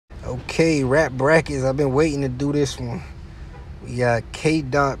Okay, rap brackets. I've been waiting to do this one. We got K.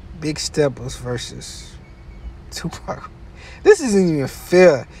 Dot Big Steppers versus Tupac. This isn't even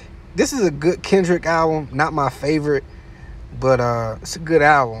fair. This is a good Kendrick album. Not my favorite, but it's a good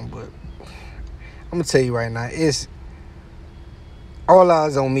album. But I'm gonna tell you right now, it's All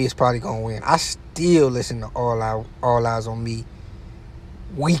Eyes on Me is probably gonna win. I still listen to All Eyes on Me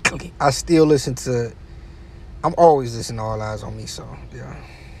weekly. I still listen to. I'm always listening to All Eyes on Me. So yeah.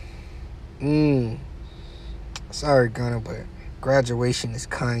 Sorry, Gunner, but Graduation is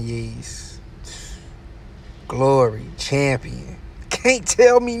Kanye's Glory Champion. Can't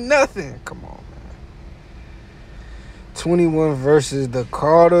tell me nothing. Come on, man. 21 versus the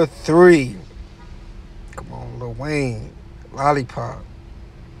Carter 3. Come on, Lil Wayne. Lollipop.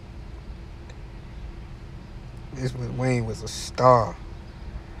 This when Wayne was a star.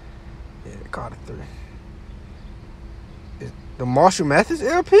 Yeah, Carter 3. Is the Marshall Mathers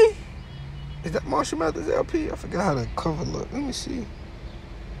LP? Is that Marshall Mathers LP? I forgot how the cover looked. Let me see.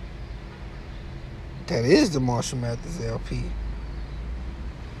 That is the Marshall Mathers LP.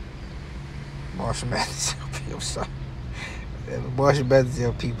 Marshall Mathers LP, I'm sorry. Yeah, the Marshall Mathers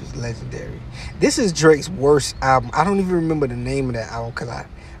LP was legendary. This is Drake's worst album. I don't even remember the name of that album because I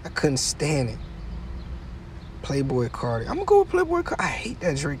couldn't stand it. Playboy Cardi. I'm going to go with Playboy Cardi. I hate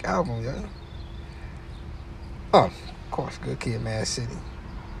that Drake album, yeah. Oh, of course, Good Kid, Mad City.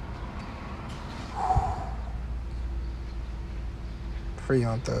 Free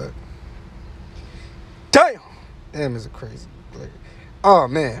on Thug. Damn, is a crazy player. Oh,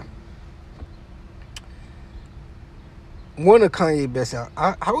 man. One of Kanye's best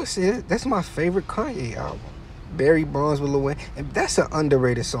albums. I would say that's my favorite Kanye album. Barry Bonds with Lil Wayne. And that's an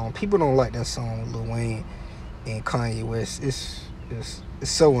underrated song. People don't like that song with Lil Wayne and Kanye West. It's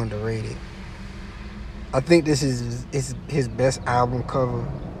so underrated. I think this is his best album cover.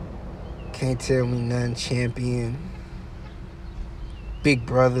 Can't Tell Me Nothing, Champion, Big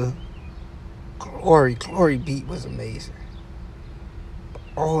Brother, Glory beat was amazing.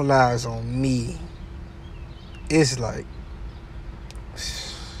 All Eyes on Me. It's like,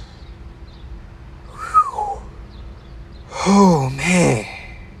 oh man,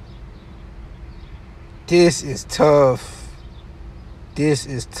 this is tough.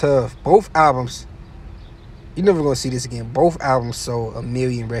 Both albums, you're never gonna see this again. Both albums sold 1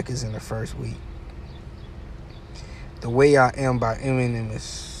 million records in the first week. The Way I Am by Eminem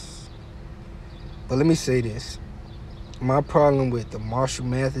is. But let me say this. My problem with the Marshall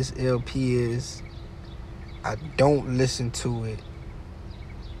Mathers LP is I don't listen to it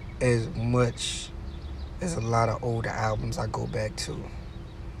as much as a lot of older albums I go back to.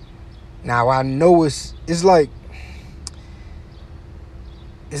 Now I know it's like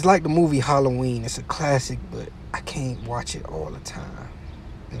the movie Halloween. It's a classic, but I can't watch it all the time.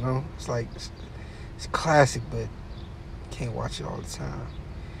 You know? It's like it's classic, but can't watch it all the time.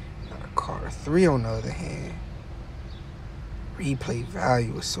 Carter 3, on the other hand, replay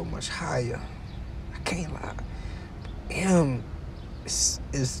value is so much higher. I can't lie. M is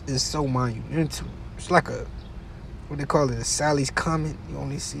so monumental. It's like a, what they call it, a Sally's Comet. You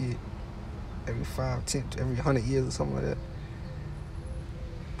only see it every 5, 10, every 100 years or something like that.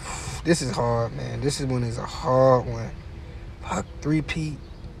 This is hard, man. This one is a hard one. Fuck, 3-peat.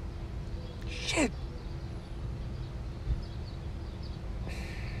 Shit.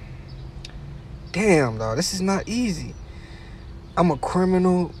 Damn, dog, this is not easy. I'm a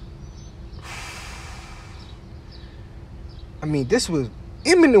Criminal. I mean,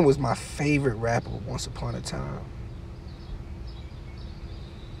 Eminem was my favorite rapper once upon a time.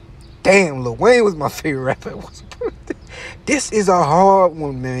 Damn, Lil Wayne was my favorite rapper once upon a time. This is a hard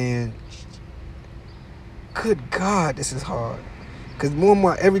one, man. Good God, this is hard. Because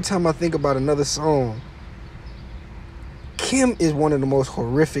every time I think about another song, Kim is one of the most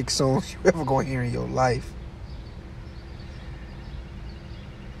horrific songs you ever gonna hear in your life.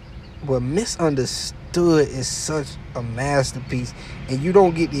 But Misunderstood is such a masterpiece, and you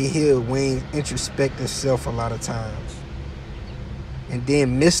don't get to hear Wayne's introspective self a lot of times. And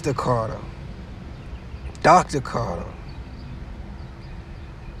then Mr. Carter, Dr. Carter.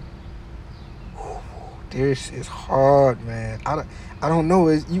 This is hard, man. I don't know.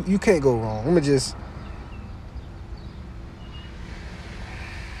 You can't go wrong. Let me just.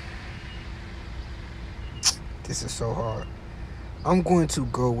 This is so hard. I'm going to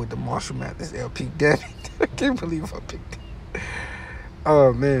go with the Marshall Mathers LP. Damn it. I can't believe I picked it.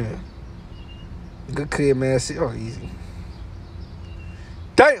 Oh, man. Good Kid, Mad City. Oh, easy.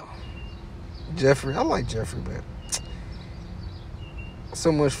 Damn. Jeffrey. I like Jeffrey, man.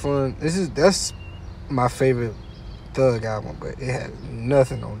 So much fun. That's my favorite Thug album, but it has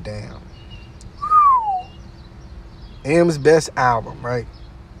nothing on Damn. M's best album, right?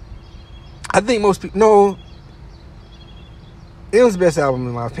 I think most people know M's best album,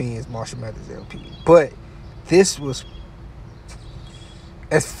 in my opinion, is Marshall Mathers LP. But this was,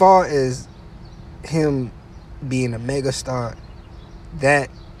 as far as him being a megastar, that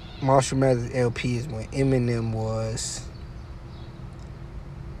Marshall Mathers LP is when Eminem was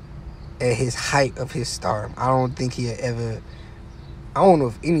at his height of his stardom. I don't think he had ever, I don't know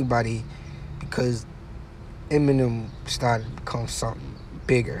if anybody, because Eminem started to become something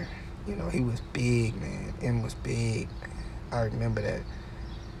bigger. You know, he was big, man. M was big. I remember that.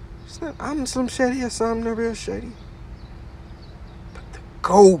 I'm Slim Shady or something, the real Shady. But the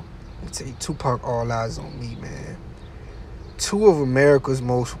GOAT, let me tell you, Tupac, All Eyes on Me, man. Two of America's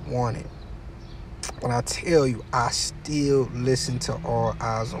Most Wanted. When I tell you, I still listen to All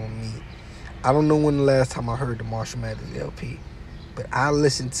Eyes on Me. I don't know when the last time I heard the Marshall Mathers LP, but I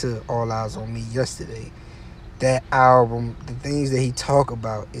listened to All Eyes on Me yesterday. That album, the things that he talk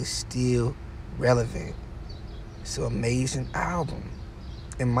about is still relevant. It's an amazing album.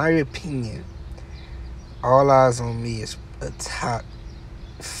 In my opinion, All Eyes on Me is a top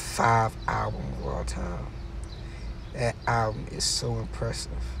 5 album of all time. That album is so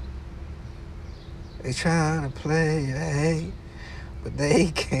impressive. They trying to play, hey, but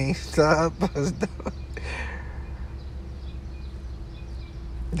they can't stop us.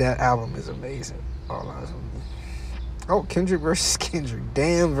 That album is amazing. All Eyes on Me. Oh, Kendrick versus Kendrick.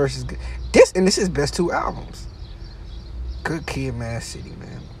 Damn versus this, and this is best 2 albums. Good Kid, Mad City,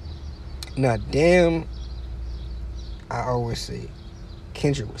 man. Now, Damn, I always say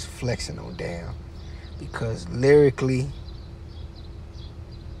Kendrick was flexing on Damn because lyrically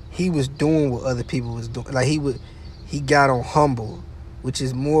he was doing what other people was doing. Like he got on Humble, which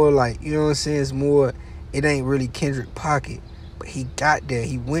is more like, you know what I'm saying? It's more, it ain't really Kendrick Pocket, but he got there,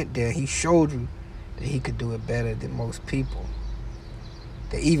 he went there, he showed you that he could do it better than most people.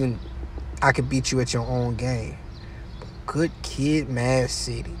 That even I could beat you at your own game. But Good Kid, Mad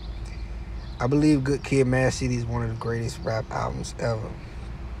City. I believe Good Kid, Mad City is one of the greatest rap albums ever.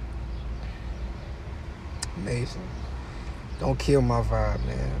 Amazing. Don't Kill My Vibe,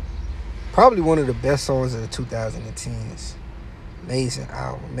 man. Probably one of the best songs of the 2010s. Amazing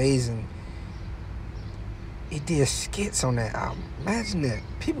album. Amazing. He did skits on that album. Imagine that.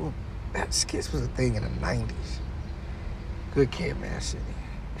 That skits was a thing in the 90s. Good Kid, Mad City.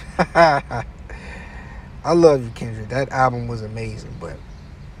 I love you, Kendrick. That album was amazing, but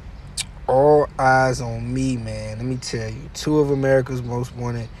All Eyes on Me, man. Let me tell you. 2 of America's Most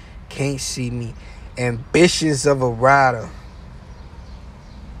Wanted, Can't See Me, Ambitions of a Rider.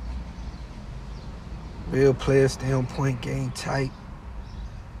 Real Players Stay on Point, Game Tight.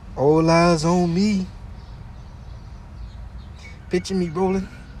 All Eyes on Me. Picture Me Rolling.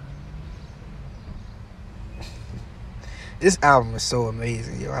 This album is so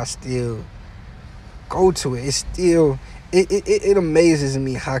amazing, yo. I still go to it. It's still, it amazes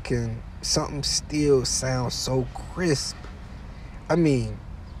me how can something still sound so crisp. I mean,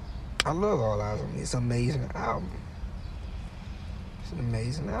 I love All Eyes on Me. It's an amazing album. It's an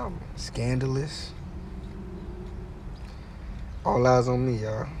amazing album. Scandalous. All Eyes on Me,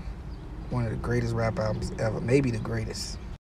 y'all. One of the greatest rap albums ever. Maybe the greatest.